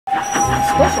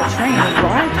special train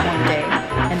arrived one day,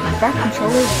 and the back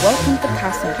controller welcomed the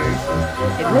passengers.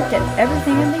 They looked at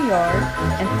everything in the yard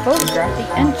and photographed the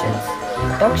engines.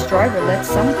 Duck's driver let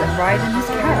some of them ride in his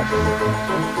cab.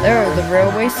 "They're the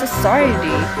Railway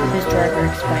Society," his driver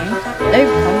explained.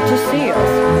 "They've come to see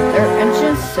us. Their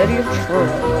engine's City of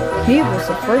Truro. He was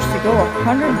the first to go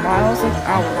 100 miles an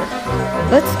hour.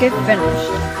 Let's get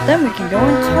finished, then we can go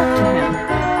and talk to him."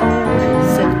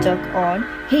 "Oh," said Duck awed.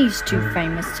 "He's too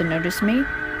famous to notice me."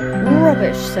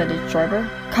 "Rubbish," said his driver.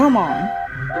 "Come on."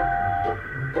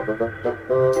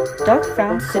 Duck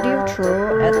found City of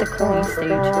Truro at the calling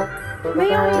stage.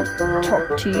 "May I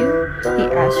talk to you?" he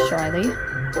asked shyly.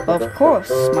 "Of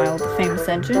course," smiled the famous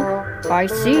engine. "I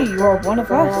see you are one of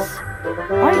us."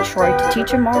 "I tried to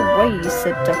teach him our ways,"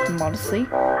 said Duck modestly.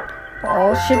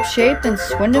 "All ship-shape and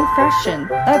Swindon fashion,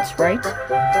 that's right.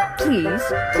 Please,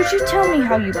 could you tell me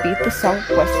how you beat the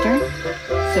Southwestern?"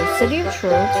 So City of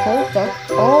Truro told Duck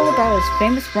all about his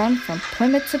famous run from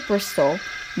Plymouth to Bristol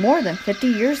more than 50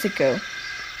 years ago.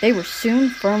 They were soon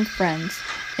firm friends,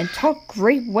 and talked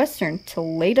Great Western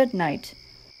till late at night.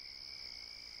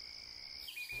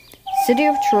 City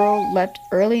of Truro left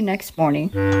early next morning.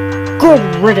 "Good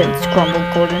riddance,"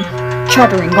 grumbled Gordon.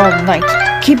 "Chattering all night,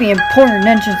 keeping important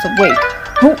engines awake.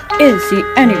 Who is he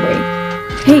anyway?"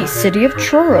 "He's City of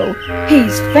Truro.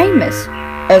 He's famous."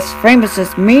 "As famous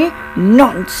as me?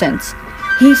 Nonsense."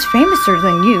 "He's famouser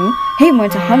than you. He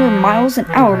went 100 miles an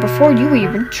hour before you were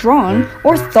even drawn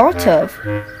or thought of."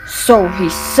 "So he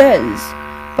says.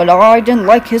 But I didn't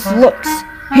like his looks.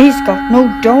 He's got no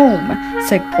dome,"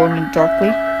 said Gordon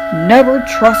darkly. "Never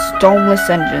trust domeless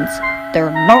engines.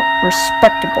 They're not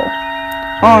respectable."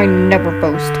 "I never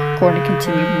boast," Gordon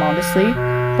continued modestly,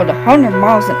 "but 100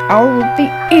 miles an hour would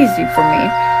be easy for me.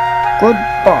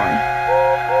 Goodbye."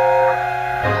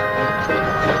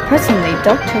 Presently,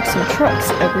 Duck took some trucks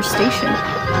at every station.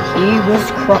 He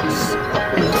was cross,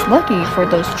 and was lucky for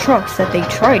those trucks that they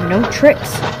tried no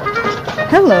tricks.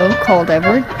 "Hello," called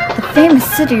Edward. "The famous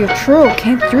City of Truro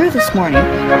came through this morning.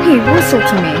 He whistled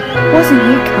to me. Wasn't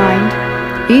he kind?"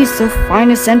 "He's the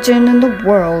finest engine in the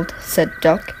world," said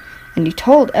Duck, and he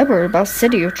told Edward about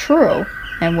City of Truro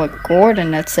and what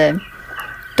Gordon had said.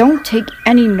 "Don't take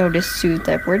any notice," soothed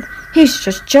Edward. "He's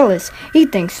just jealous. He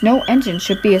thinks no engine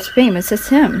should be as famous as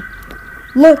him.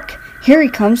 Look, here he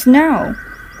comes now."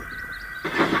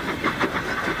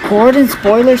 Gordon's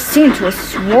boiler seemed to have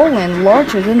swollen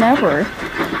larger than ever.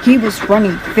 He was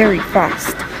running very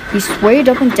fast. He swayed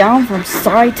up and down from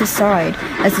side to side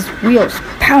as his wheels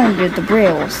pounded the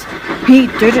rails. "He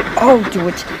did it, I'll do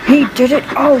it. He did it,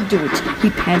 I'll do it," he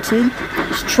panted.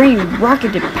 His train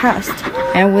rocketed past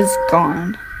and was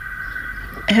gone.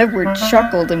 Edward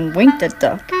chuckled and winked at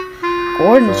Duck.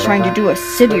 "Gordon's trying to do a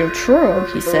City of Truro,"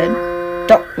 he said.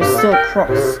 Duck was still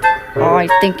cross. "I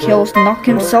think he'll knock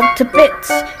himself to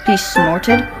bits," he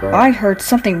snorted. "I heard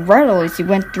something rattle as he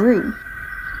went through."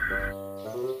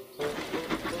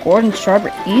 Gordon's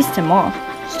driver eased him off.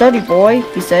 "Steady, boy,"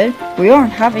 he said. "We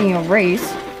aren't having a race."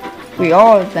 "We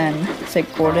are, then," said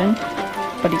Gordon,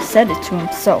 but he said it to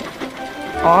himself.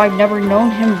 "I've never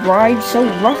known him ride so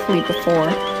roughly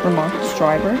before," remarked his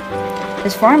driver.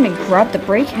 His fireman grabbed the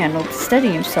brake handle to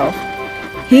steady himself.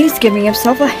 "He's giving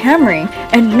himself a hammering,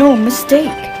 and no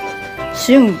mistake."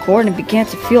 Soon Gordon began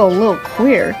to feel a little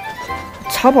queer.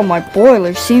 "The top of my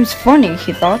boiler seems funny,"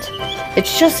 he thought.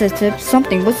 "It's just as if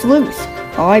something was loose.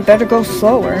 I better go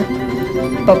slower."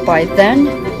 But by then,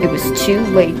 it was too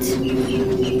late.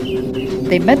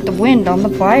 They met the wind on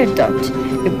the viaduct.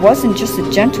 It wasn't just a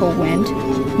gentle wind,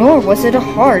 nor was it a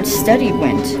hard, steady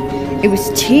wind. It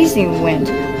was teasing wind,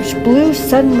 which blew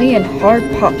suddenly in hard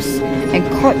puffs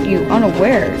and caught you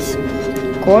unawares.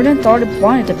 Gordon thought it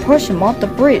wanted to push him off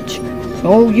the bridge.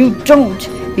 "No, you don't,"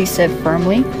 he said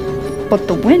firmly. But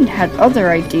the wind had other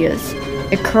ideas.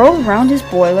 It curled around his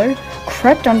boiler,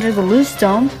 crept under the loose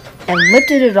dome, and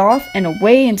lifted it off and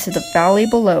away into the valley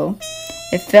below.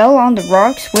 It fell on the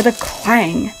rocks with a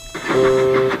clang.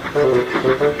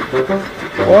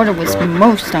 Gordon was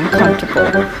most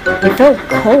uncomfortable. He felt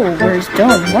cold where his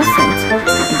dome wasn't.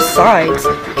 And besides,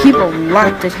 people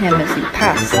laughed at him as he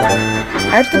passed.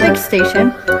 At the big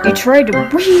station, he tried to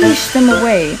wheesh them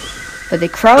away, but they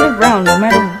crowded round no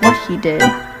matter what he did.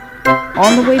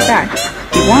 On the way back,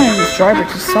 he wanted his driver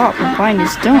to stop and find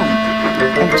his dome,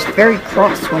 and was very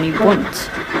cross when he wouldn't.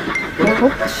 He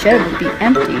hoped the shed would be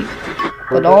empty,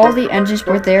 but all the engines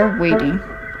were there waiting.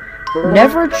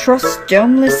 "Never trust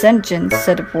domeless engines,"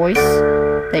 said a voice.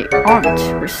 "They aren't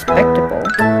respectable."